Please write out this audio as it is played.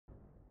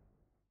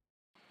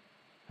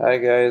Hi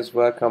guys,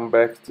 welcome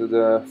back to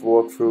the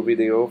walkthrough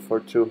video for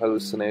True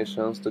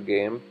Hallucinations, the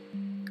game.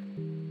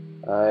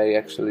 I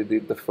actually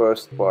did the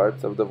first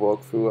part of the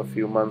walkthrough a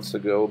few months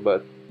ago,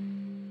 but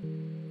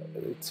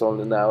it's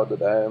only now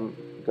that I am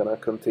gonna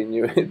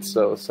continue it,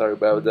 so sorry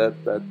about that,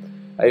 but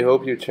I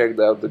hope you checked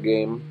out the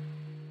game,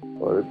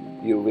 or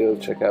you will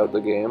check out the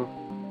game.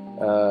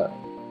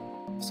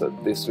 So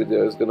this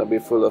video is gonna be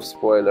full of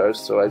spoilers,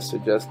 so I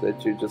suggest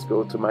that you just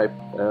go to my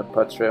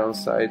Patreon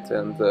site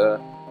and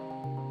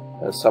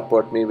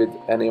support me with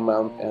any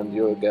amount and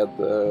you'll get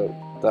the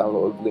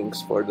download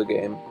links for the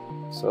game.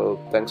 So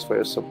thanks for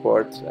your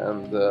support,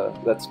 and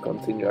let's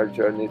continue our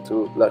journey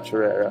to La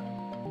Chorrera.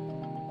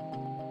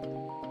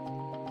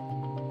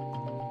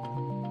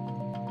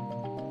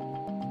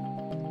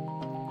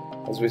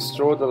 As we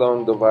strode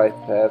along the white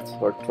path,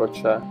 or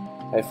trocha,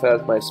 I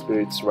felt my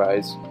spirits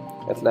rise.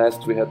 At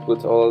last we had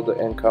put all the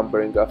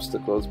encumbering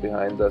obstacles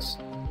behind us.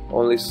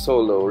 Only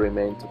Solo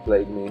remained to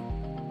plague me.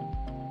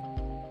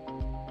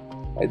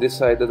 I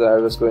decided I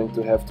was going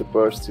to have to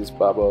burst his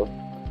bubble.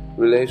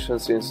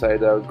 Relations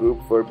inside our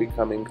group were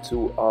becoming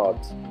too odd.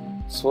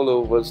 Solo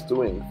was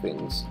doing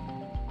things.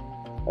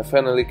 I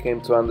finally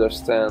came to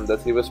understand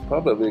that he was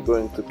probably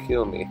going to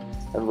kill me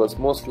and was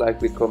most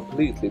likely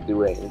completely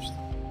deranged.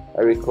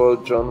 I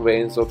recalled John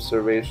Wayne's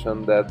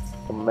observation that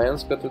a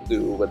man's gotta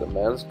do what a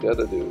man's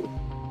gotta do.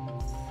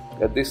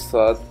 At this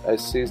thought, I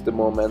seized the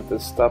moment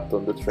and stopped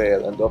on the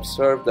trail and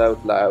observed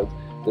out loud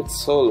that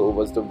Solo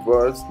was the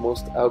world's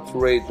most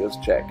outrageous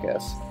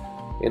jackass.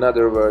 In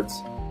other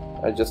words,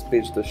 I just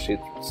pitched the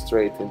shit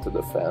straight into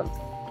the fan.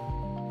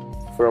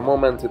 For a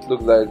moment it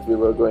looked like we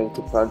were going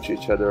to punch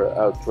each other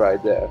out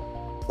right there.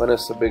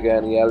 Vanessa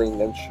began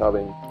yelling and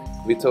shoving.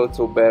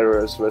 Vitoto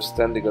bearers were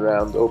standing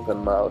around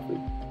open-mouthed.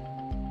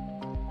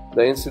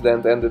 The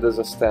incident ended as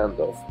a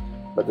standoff,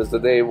 but as the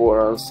day wore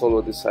on,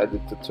 Solo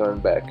decided to turn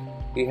back.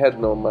 He had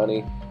no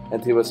money,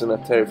 and he was in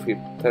a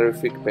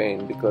terrific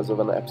pain because of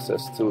an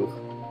abscessed tooth.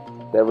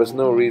 There was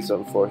no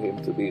reason for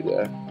him to be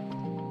there.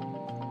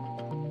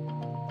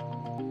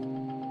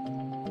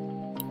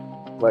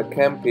 While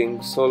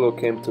camping, Solo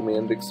came to me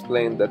and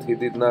explained that he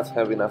did not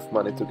have enough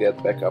money to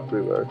get back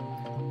upriver.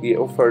 He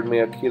offered me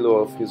a kilo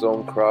of his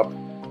own crop,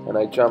 and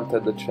I jumped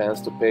at the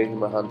chance to pay him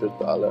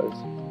 $100.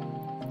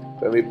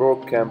 When we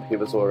broke camp, he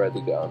was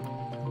already gone.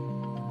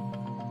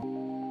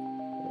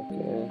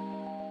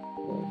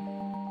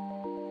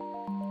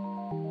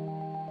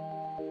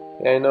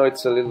 I know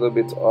it's a little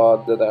bit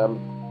odd that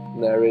I'm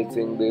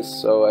narrating this,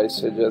 so I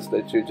suggest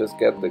that you just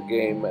get the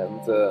game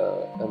and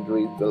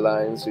read the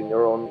lines in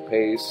your own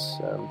pace,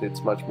 and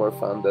it's much more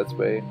fun that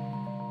way.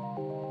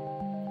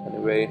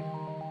 Anyway,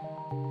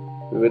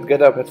 we would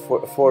get up at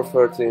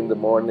 4:30 in the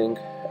morning,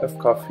 have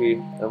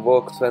coffee, and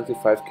walk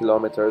 25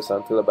 kilometers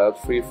until about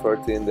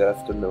 3:30 in the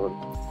afternoon.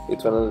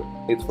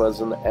 It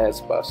was an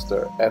ass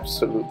buster,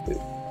 absolutely.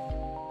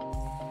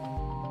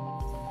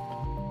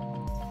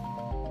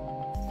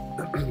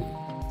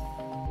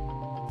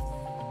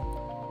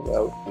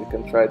 Well, you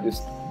can try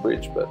this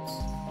bridge, but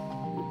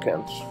you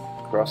can't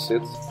cross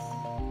it.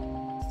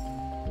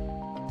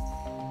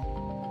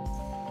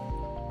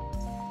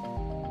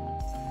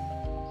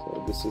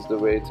 So this is the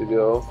way to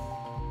go.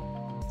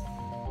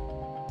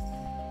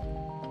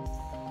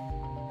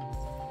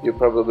 You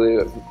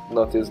probably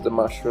noticed the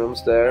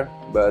mushrooms there,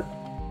 but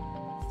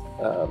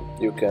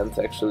you can't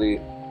actually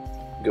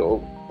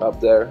go up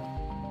there.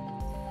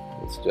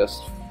 It's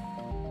just,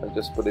 I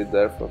just put it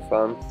there for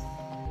fun.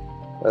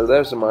 Well,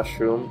 there's a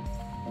mushroom,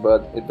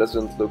 but it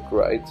doesn't look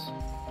right.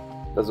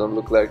 Doesn't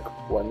look like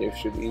one you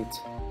should eat.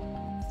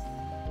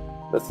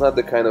 That's not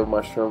the kind of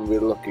mushroom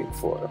we're looking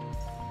for.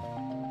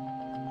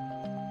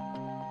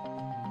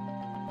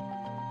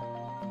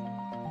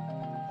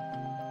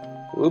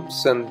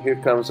 Oops, and here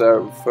comes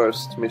our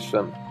first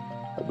mission.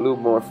 A blue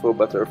morpho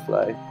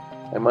butterfly.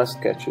 I must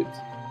catch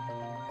it.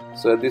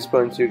 So at this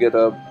point you get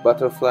a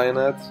butterfly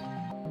net.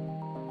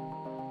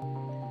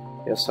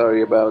 Yeah,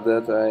 sorry about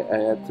that, I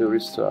had to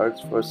restart.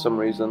 For some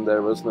reason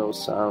there was no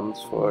sound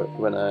for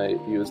when I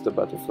used the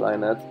butterfly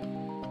net.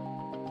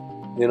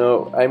 You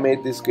know, I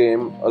made this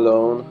game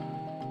alone,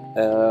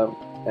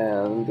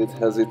 and it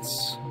has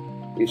its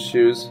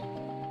issues.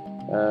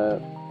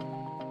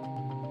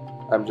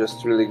 I'm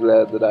just really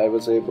glad that I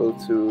was able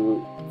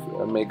to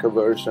make a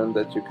version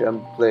that you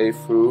can play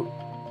through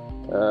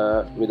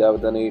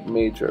without any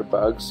major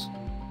bugs.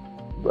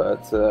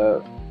 But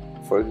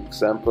for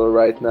example,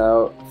 right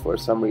now, for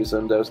some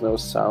reason, there's no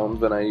sound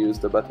when I use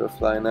the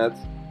butterfly net.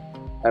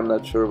 I'm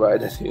not sure why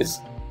that is.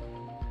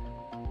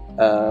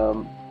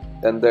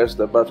 And there's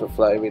the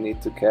butterfly we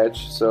need to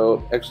catch.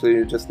 So actually,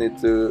 you just need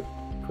to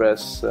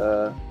press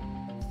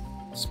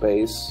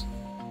space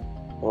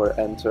or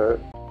enter.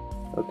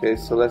 Okay,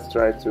 so let's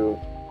try to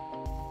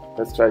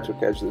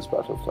catch this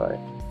butterfly.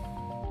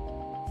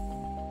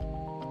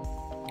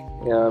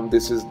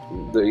 This is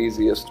the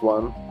easiest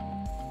one.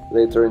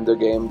 Later in the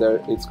game,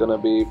 it's gonna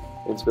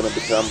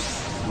become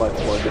much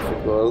more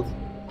difficult.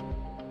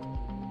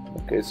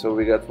 Okay, so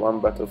we got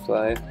one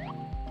butterfly.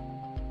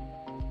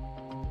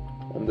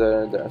 And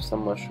there are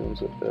some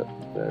mushrooms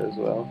there as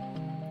well.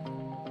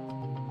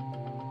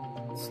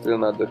 Still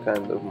not the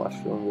kind of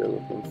mushroom we're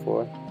looking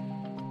for.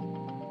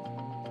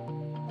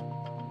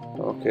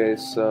 Okay,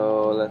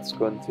 so let's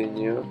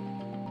continue.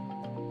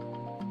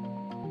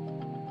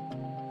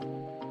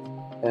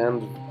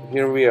 And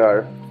here we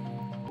are.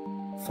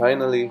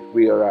 Finally,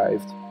 we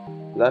arrived.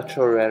 La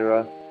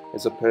Chorrera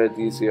is a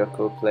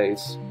paradisiacal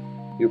place.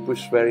 You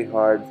push very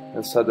hard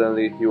and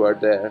suddenly you are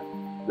there.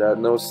 There are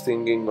no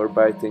stinging or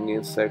biting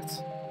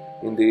insects.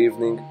 In the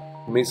evening,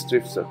 mist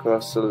drifts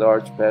across a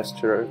large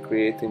pasture,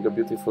 creating a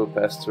beautiful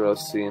pastoral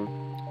scene.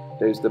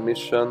 There is the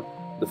mission,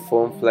 the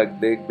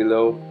foam-flecked lake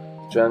below,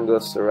 jungle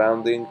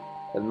surrounding,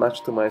 and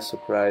much to my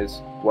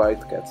surprise,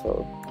 white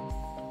cattle.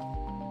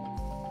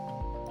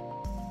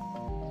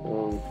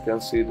 So you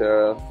can see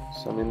there are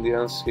some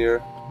Indians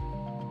here.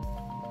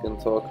 You can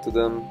talk to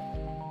them.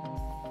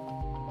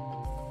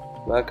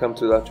 Welcome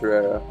to La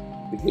Chorrera.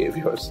 Behave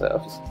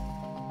yourselves.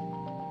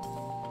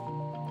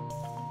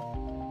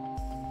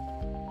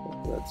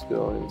 Let's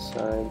go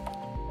inside.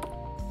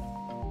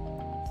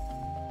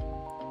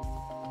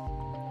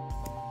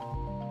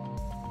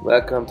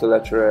 Welcome to La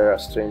Chorrera,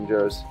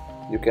 strangers.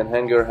 You can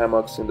hang your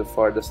hammocks in the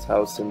farthest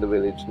house in the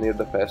village, near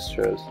the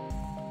pastures.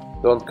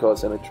 Don't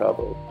cause any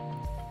trouble.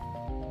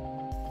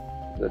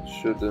 That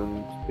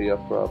shouldn't be a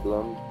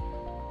problem.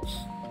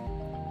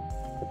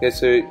 Okay,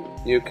 so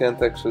you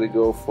can't actually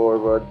go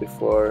forward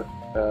before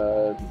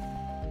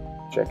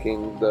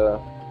checking the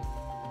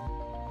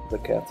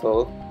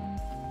cattle,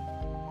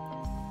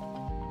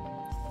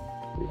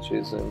 which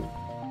is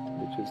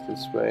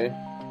this way.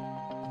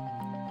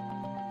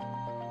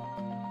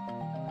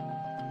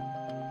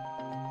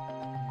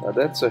 Now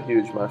that's a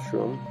huge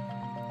mushroom.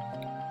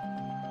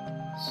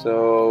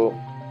 So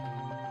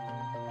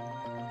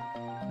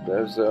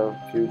there's a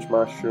huge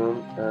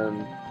mushroom,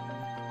 and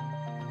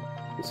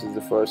this is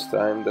the first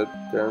time that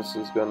Terence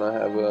is gonna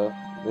have an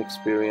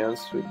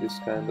experience with this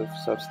kind of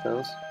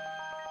substance.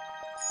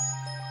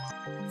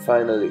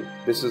 Finally,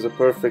 this is a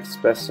perfect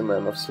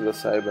specimen of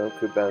Psilocybin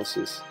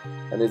cubensis,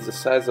 and it's the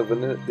size of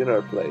a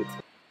dinner plate.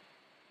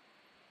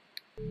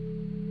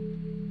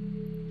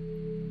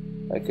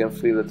 I can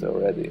feel it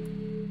already.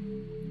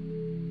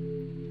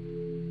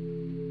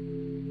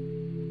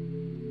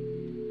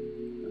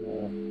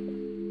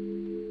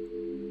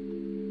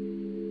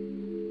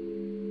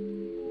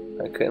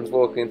 I can't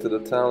walk into the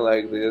town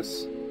like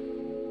this.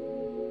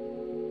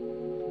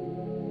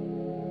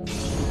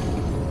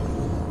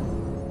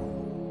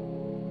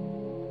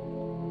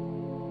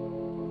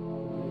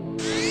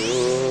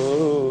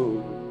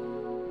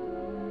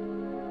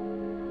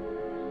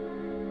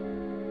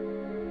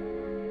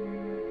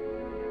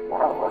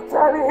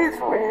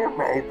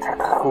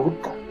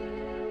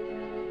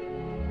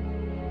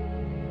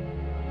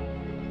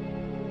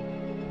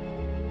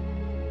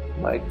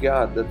 My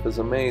God, that was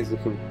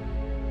amazing.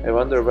 I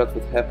wonder what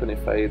would happen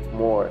if I ate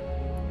more.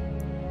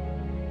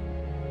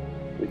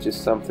 Which is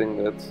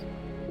something that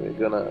we're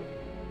gonna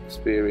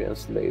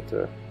experience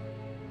later.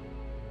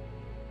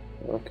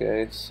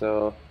 Okay,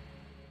 so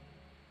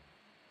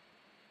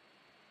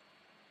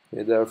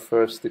with our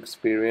first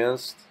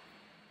experience,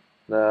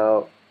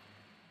 now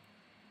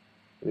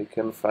we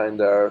can find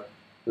our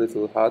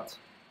little hut.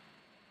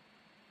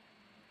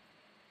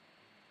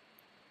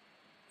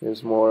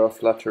 Here's more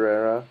of La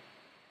Chorrera.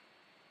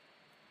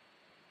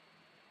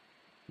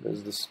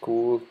 There's the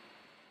school.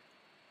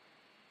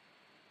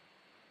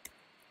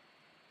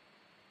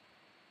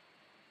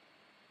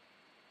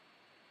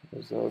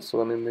 There's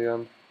also an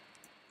Indian.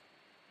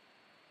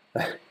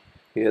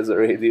 He has a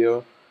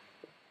radio.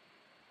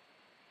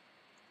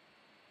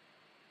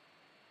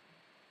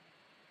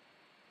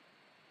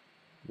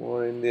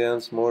 More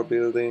Indians, more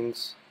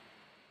buildings.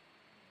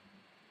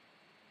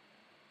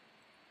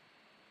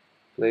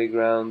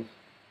 Playground.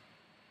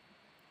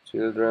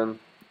 Children.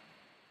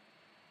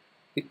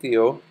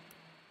 Itio,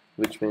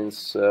 which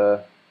means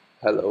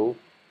hello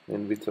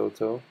in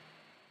Vitoto.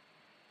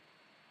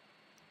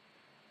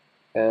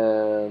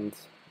 And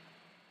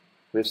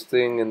we're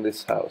staying in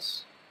this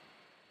house.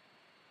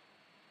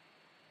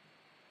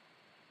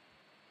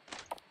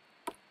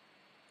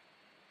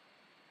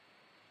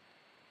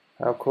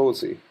 How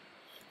cozy.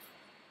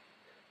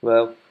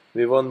 Well,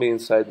 we won't be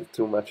inside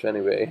too much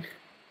anyway.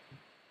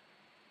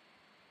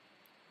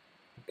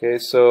 Okay,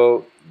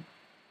 so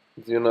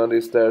do you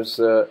notice there's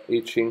I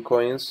Ching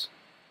coins?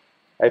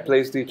 I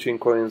placed I Ching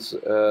coins,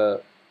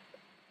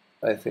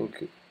 I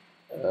think,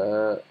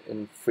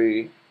 in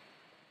 3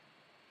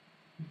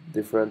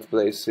 different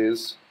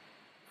places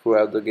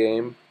throughout the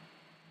game.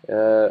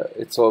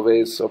 It's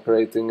always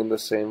operating in the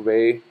same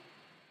way.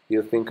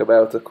 You think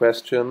about a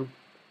question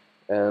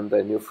and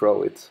then you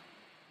throw it.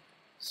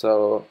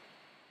 So,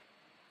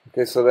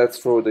 okay, so let's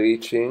throw the I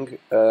Ching.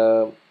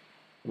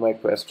 My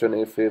question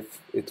is if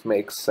it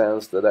makes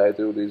sense that I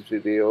do these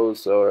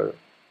videos, or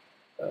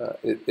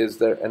is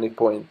there any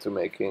point to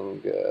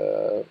making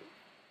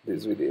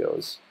these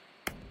videos?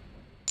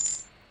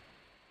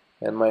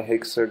 And my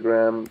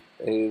hexagram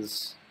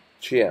is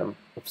Chiem,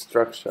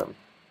 obstruction.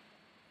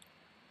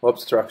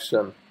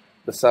 Obstruction.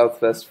 The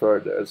southwest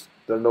furthers.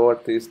 The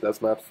northeast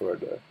does not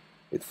further.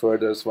 It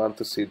furthers one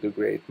to see the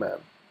great man.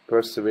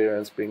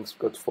 Perseverance brings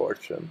good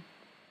fortune.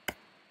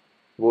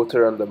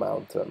 Water on the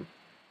mountain.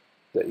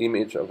 The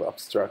image of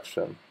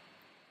obstruction.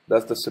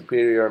 Thus the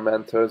superior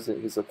man turns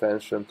his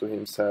attention to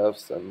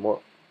himself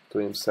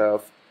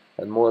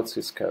and molds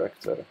his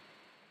character.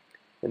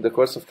 In the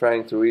course of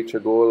trying to reach a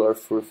goal or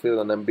fulfill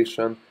an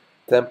ambition,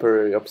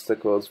 temporary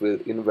obstacles will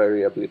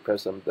invariably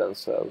present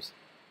themselves.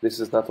 This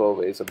is not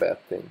always a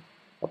bad thing.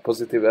 A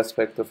positive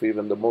aspect of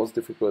even the most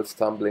difficult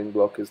stumbling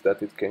block is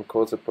that it can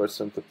cause a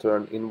person to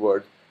turn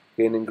inward,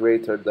 gaining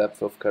greater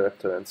depth of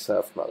character and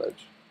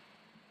self-knowledge.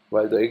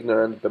 While the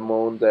ignorant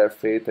bemoan their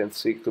fate and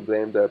seek to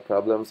blame their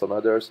problems on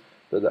others,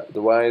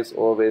 the wise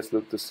always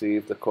look to see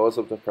if the cause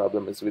of the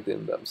problem is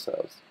within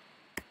themselves.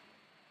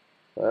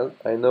 Well,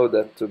 I know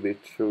that to be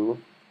true.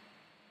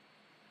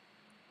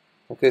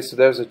 Okay, so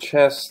there's a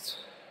chest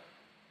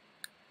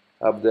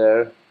up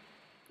there.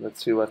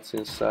 Let's see what's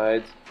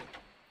inside.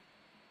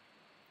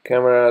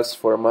 Cameras,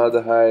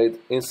 formaldehyde,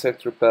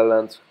 insect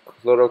repellent,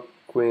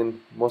 chloroquine,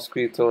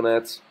 mosquito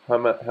nets,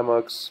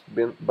 hammocks,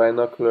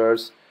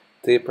 binoculars,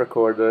 tape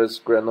recorders,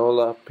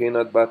 granola,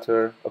 peanut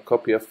butter, a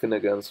copy of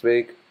Finnegan's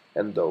Wake,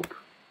 and dope.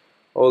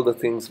 All the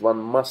things one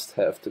must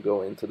have to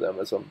go into the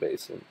Amazon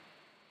basin.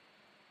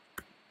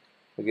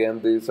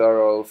 Again, these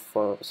are all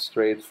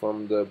straight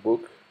from the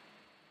book.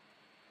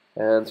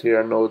 And here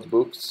are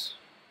notebooks.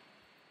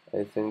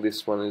 I think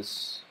this one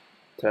is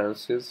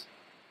Terence's.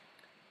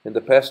 In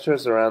the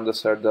pastures around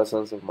us are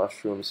dozens of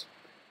mushrooms.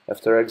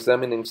 After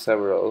examining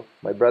several,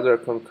 my brother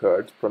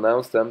concurred,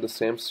 pronounced them the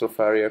same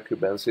Stropharia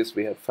cubensis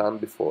we had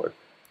found before,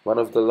 one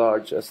of the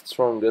largest,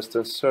 strongest,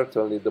 and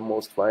certainly the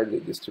most widely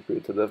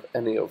distributed of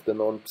any of the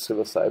known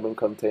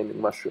psilocybin-containing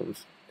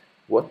mushrooms.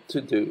 What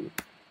to do?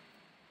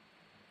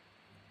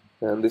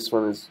 And this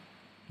one is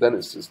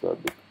Dennis's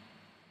notebook.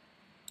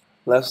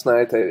 Last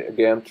night I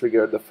again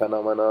triggered the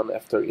phenomenon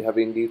after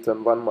having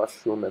eaten one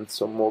mushroom and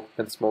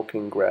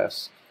smoking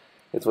grass.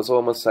 It was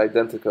almost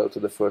identical to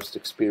the first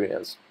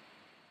experience.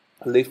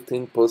 A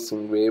lifting,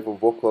 pulsing wave of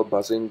vocal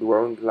buzzing,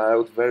 growing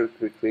loud very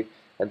quickly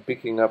and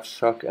picking up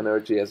shock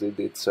energy as it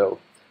did so.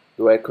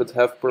 Though I could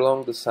have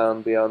prolonged the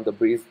sound beyond the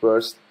brief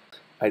burst,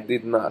 I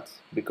did not,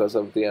 because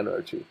of the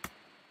energy.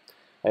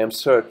 I am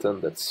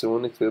certain that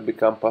soon it will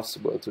become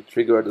possible to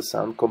trigger the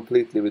sound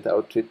completely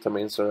without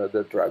vitamins or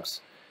other drugs.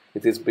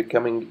 It is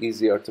becoming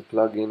easier to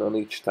plug in on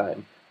each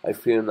time. I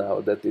feel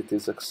now that it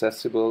is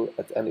accessible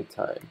at any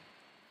time.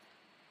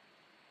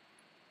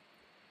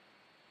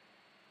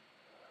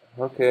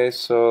 Okay,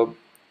 so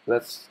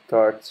let's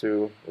start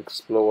to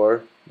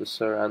explore the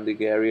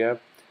surrounding area.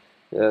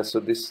 So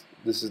this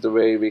is the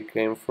way we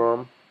came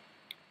from,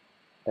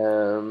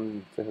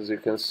 and as you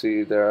can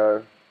see there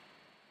are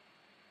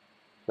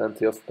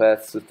plenty of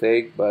paths to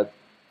take, but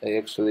I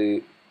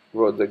actually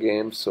wrote the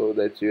game so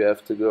that you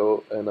have to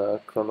go in a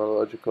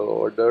chronological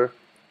order.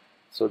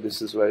 So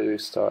this is where we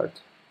start.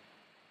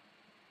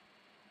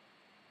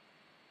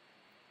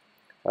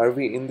 Are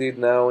we indeed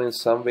now in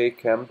some way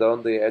camped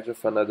on the edge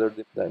of another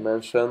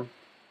dimension?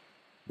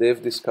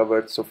 Dave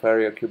discovered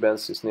Stropharia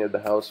cubensis near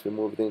the house we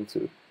moved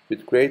into.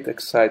 With great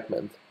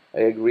excitement, I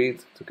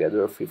agreed to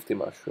gather 50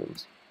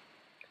 mushrooms.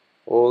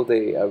 All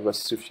day I was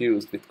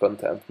suffused with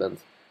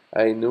contentment.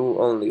 I knew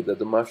only that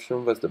the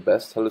mushroom was the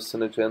best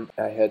hallucinogen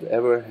I had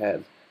ever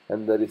had,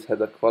 and that it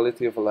had a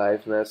quality of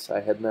aliveness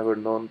I had never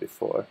known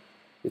before.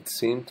 It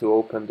seemed to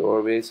open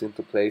doorways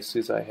into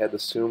places I had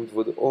assumed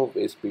would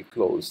always be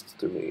closed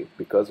to me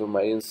because of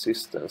my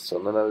insistence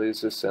on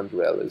analysis and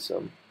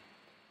realism.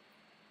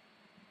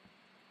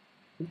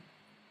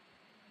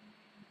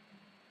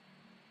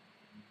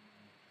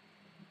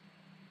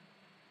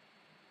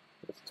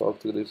 Let's talk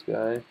to this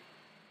guy.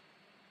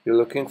 You're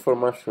looking for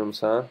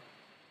mushrooms, huh?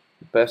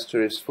 The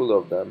pasture is full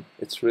of them.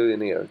 It's really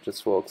near.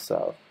 Just walk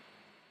south.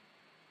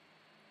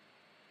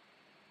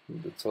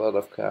 That's a lot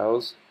of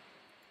cows.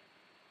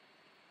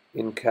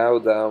 In cow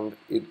dung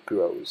it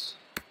grows.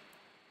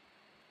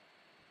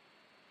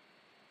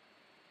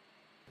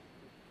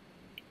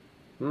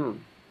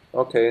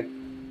 Okay,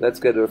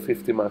 let's gather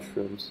 50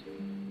 mushrooms.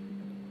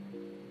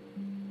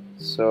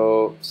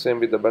 So, same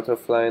with the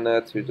butterfly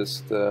net, you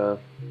just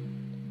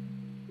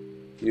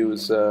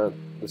use the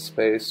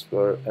space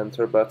for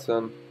enter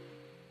button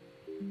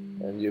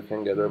and you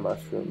can gather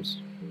mushrooms.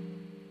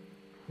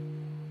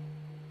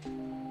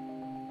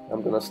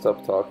 I'm gonna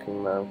stop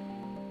talking now.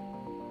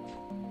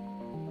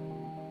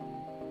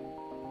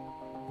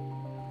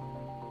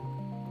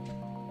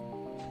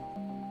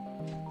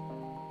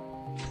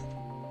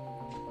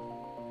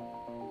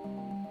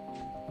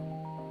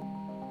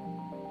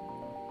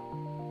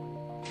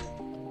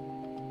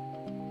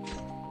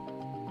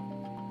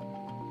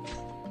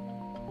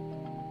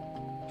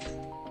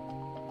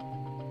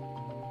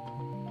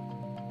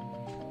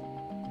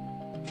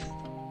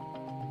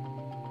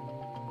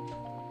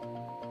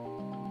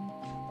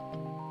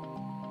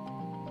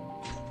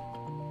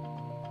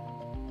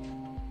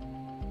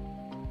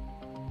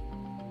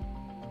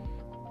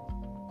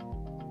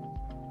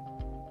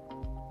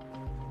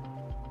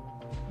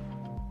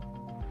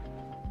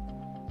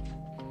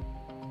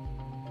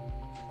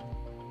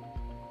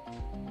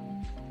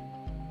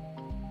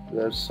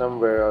 There's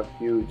somewhere a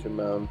huge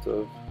amount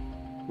of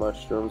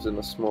mushrooms in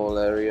a small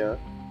area.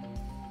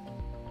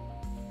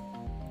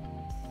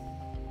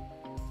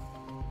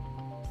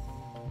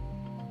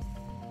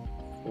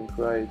 I think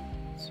right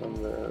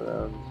somewhere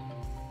around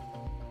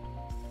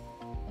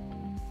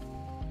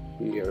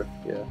here,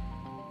 yeah.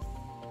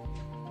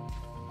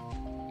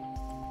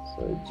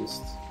 So it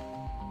just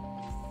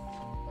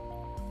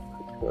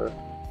occur.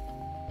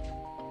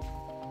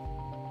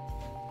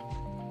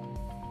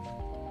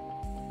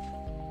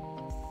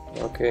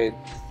 Okay,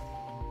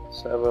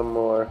 7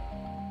 more.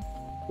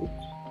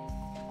 Oops.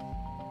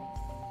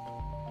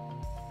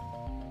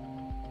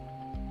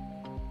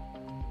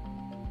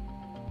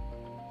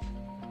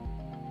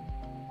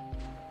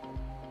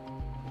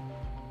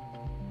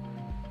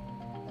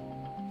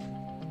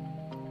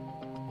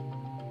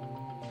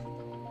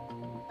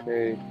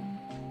 Okay,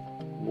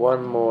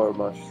 1 more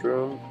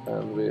mushroom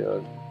and we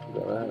are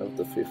gonna have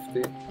the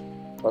 50.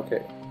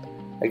 Okay,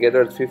 I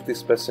gathered 50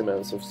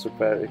 specimens of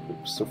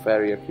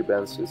Sofaria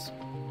cubensis.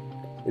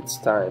 It's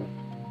time.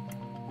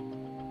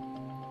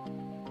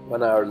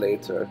 1 hour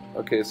later.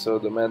 Okay, so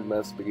the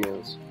madness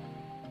begins.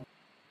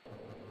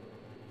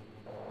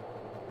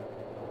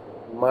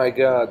 My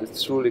god,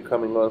 it's truly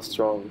coming on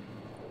strong.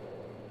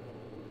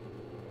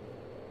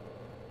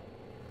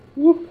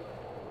 Whoop.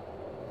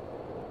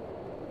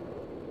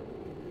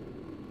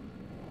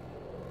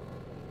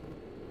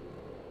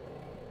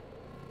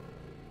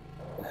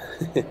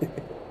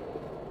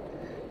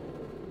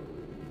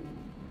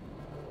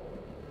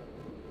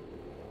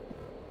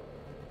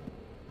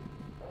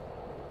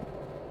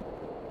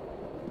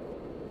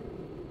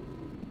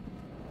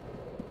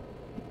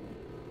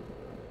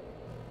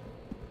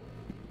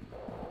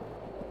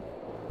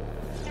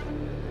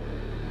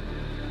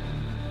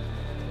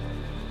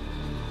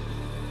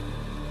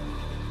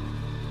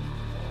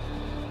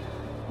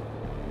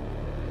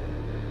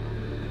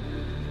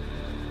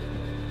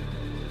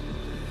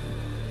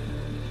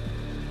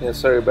 Yeah,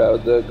 sorry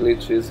about the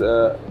glitches.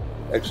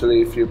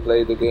 Actually, if you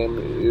play the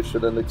game, you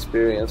shouldn't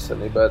experience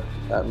any, but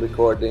I'm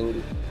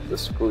recording the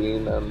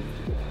screen and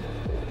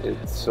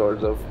it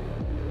sort of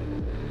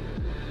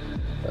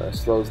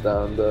slows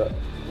down the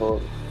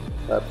whole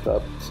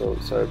laptop, so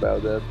sorry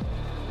about that.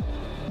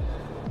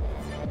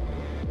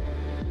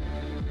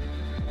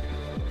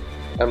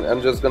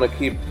 I'm just gonna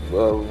keep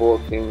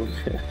walking,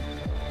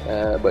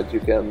 but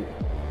you can,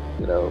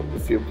 you know,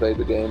 if you play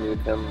the game, you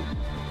can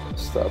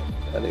stop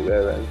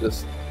anywhere and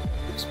just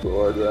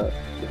explore the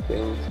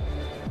things,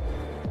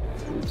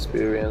 the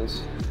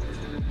experience.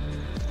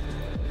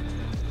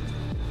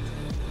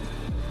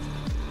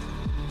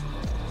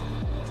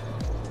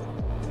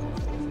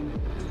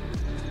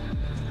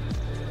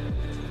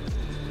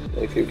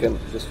 Like you can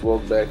just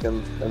walk back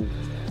and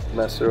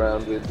mess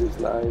around with these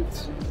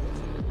lights.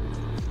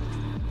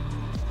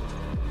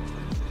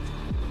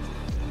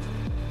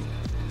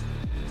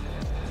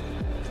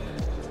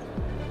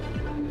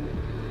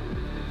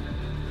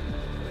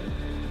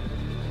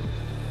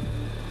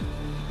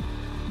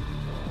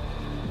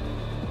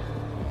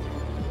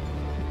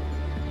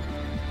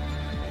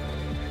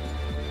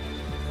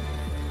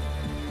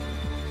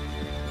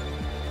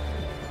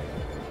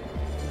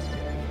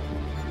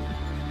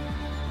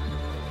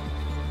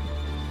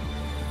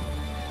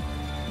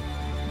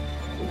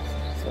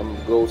 Some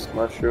ghost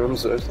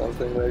mushrooms or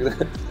something like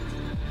that.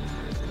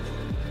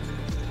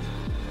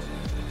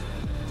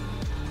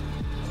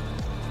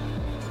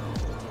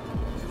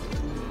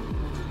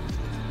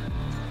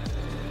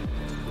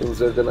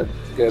 Things are gonna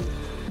get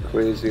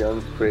crazier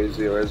and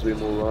crazier as we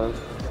move on.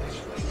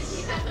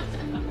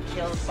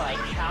 Killed by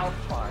cow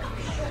fart.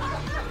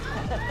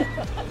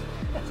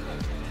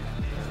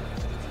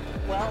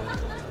 Well,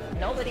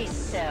 nobody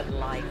said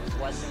life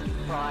wasn't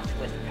fraught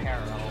with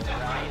peril,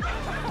 right?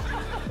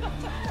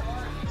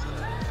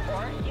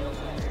 Or humor,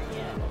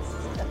 yes.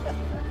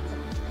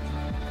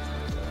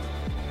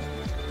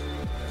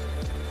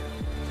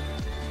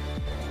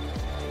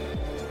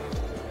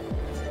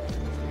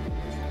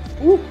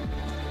 Woo.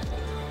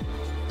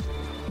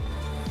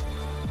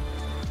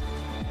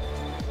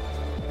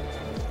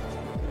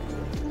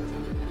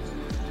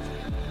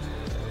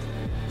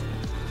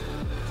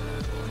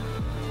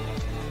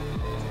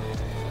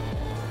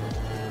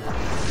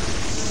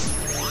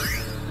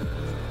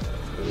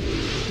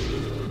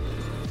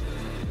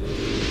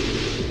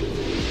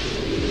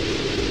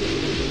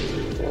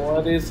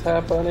 What is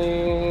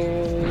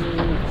happening?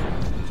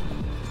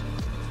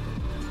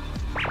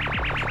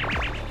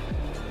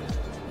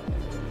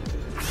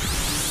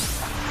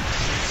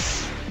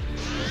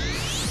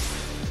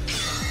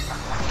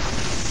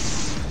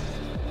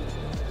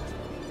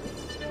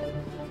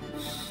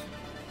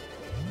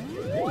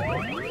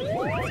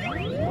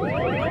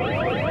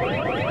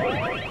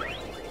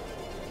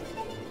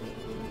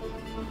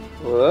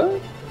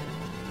 What?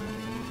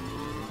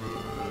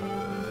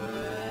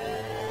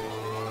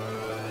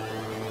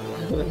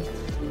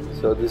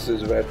 So this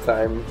is where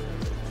time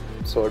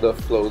sort of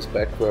flows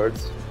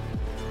backwards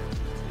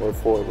or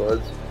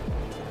forwards,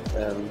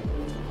 and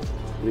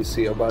we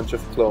see a bunch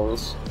of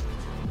clones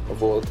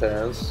of all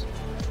Terrans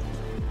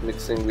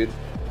mixing with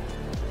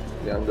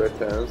younger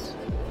turns.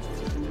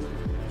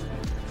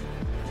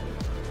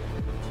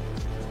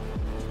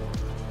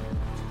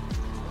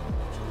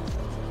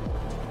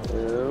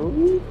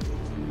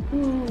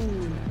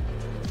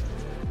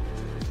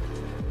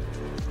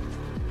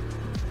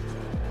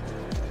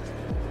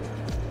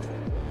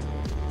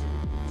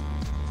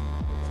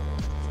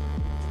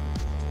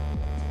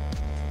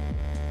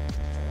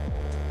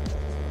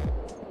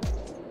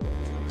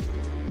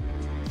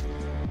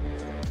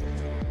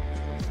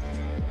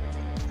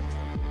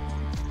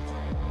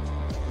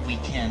 We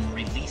can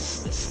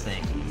release this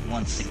thing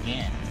once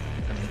again.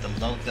 I mean, the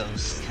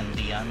logos can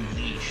be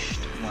unleashed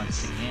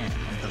once again,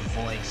 and the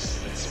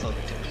voice that spoke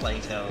to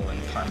Plato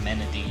and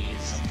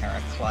Parmenides and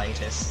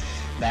Heraclitus,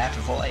 that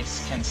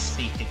voice can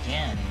speak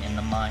again in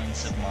the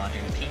minds of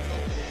modern people.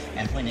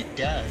 And when it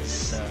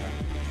does,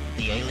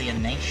 the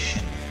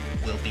alienation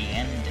will be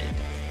ended,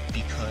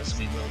 because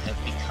we will have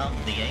become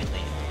the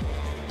alien.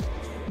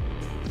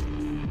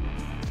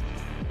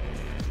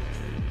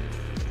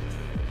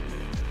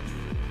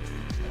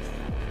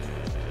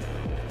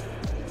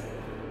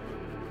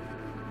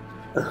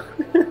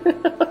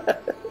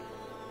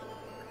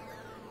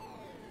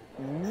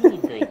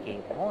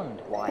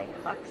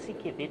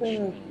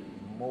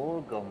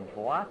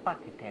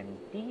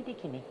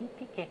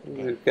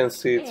 You can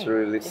see it's a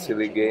really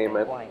silly game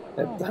at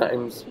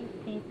times,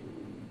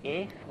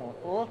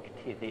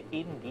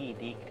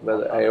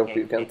 but I hope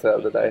you can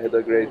tell that I had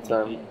a great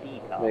time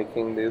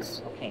making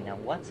this. Okay, now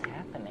what's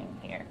happening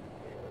here?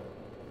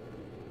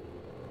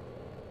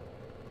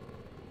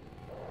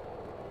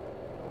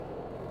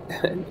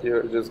 And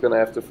you're just gonna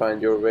have to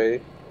find your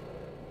way.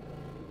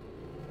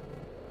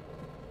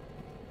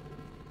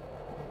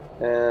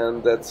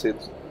 And that's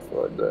it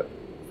for the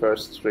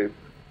first trip.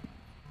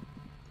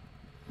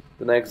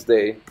 The next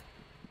day,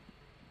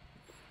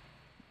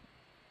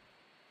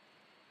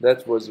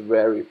 that was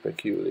very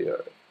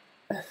peculiar.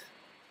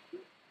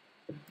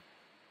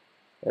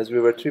 As we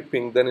were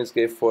tripping, Dennis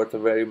gave forth a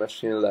very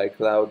machine-like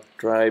loud,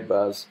 dry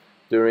buzz,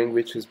 during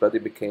which his body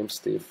became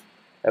stiff.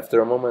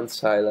 After a moment's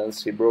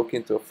silence, he broke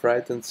into a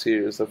frightened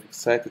series of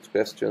excited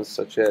questions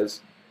such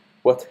as,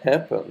 "What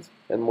happened?"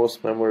 and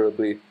most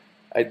memorably,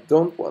 "I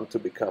don't want to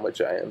become a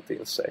giant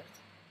insect."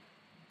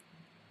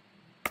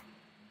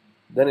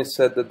 Then he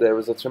said that there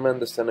was a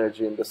tremendous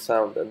energy in the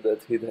sound and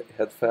that he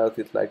had felt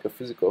it like a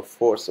physical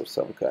force of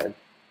some kind.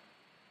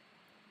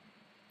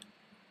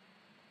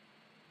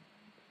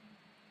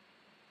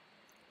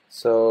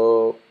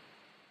 So,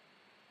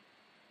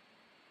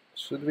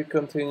 should we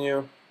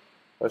continue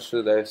or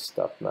should I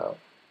stop now?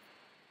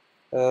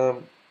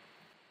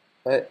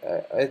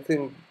 I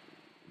think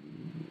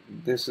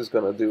this is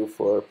gonna do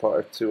for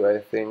part 2, I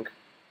think.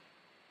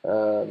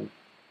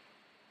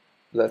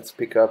 Let's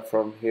pick up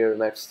from here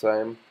next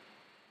time.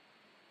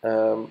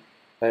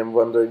 I'm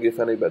wondering if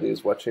anybody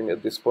is watching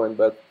at this point,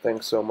 but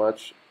thanks so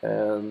much,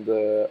 and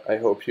I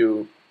hope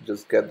you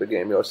just get the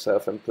game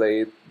yourself and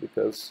play it,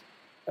 because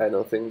I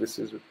don't think this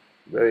is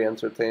very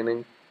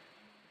entertaining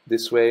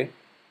this way.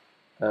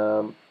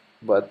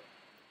 But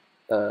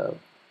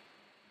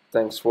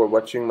thanks for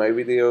watching my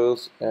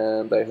videos,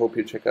 and I hope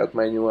you check out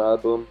my new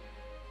album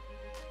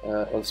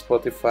on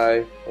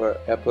Spotify or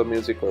Apple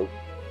Music or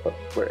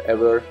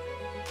wherever.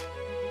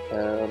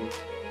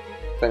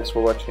 Thanks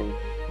for watching.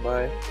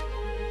 Bye.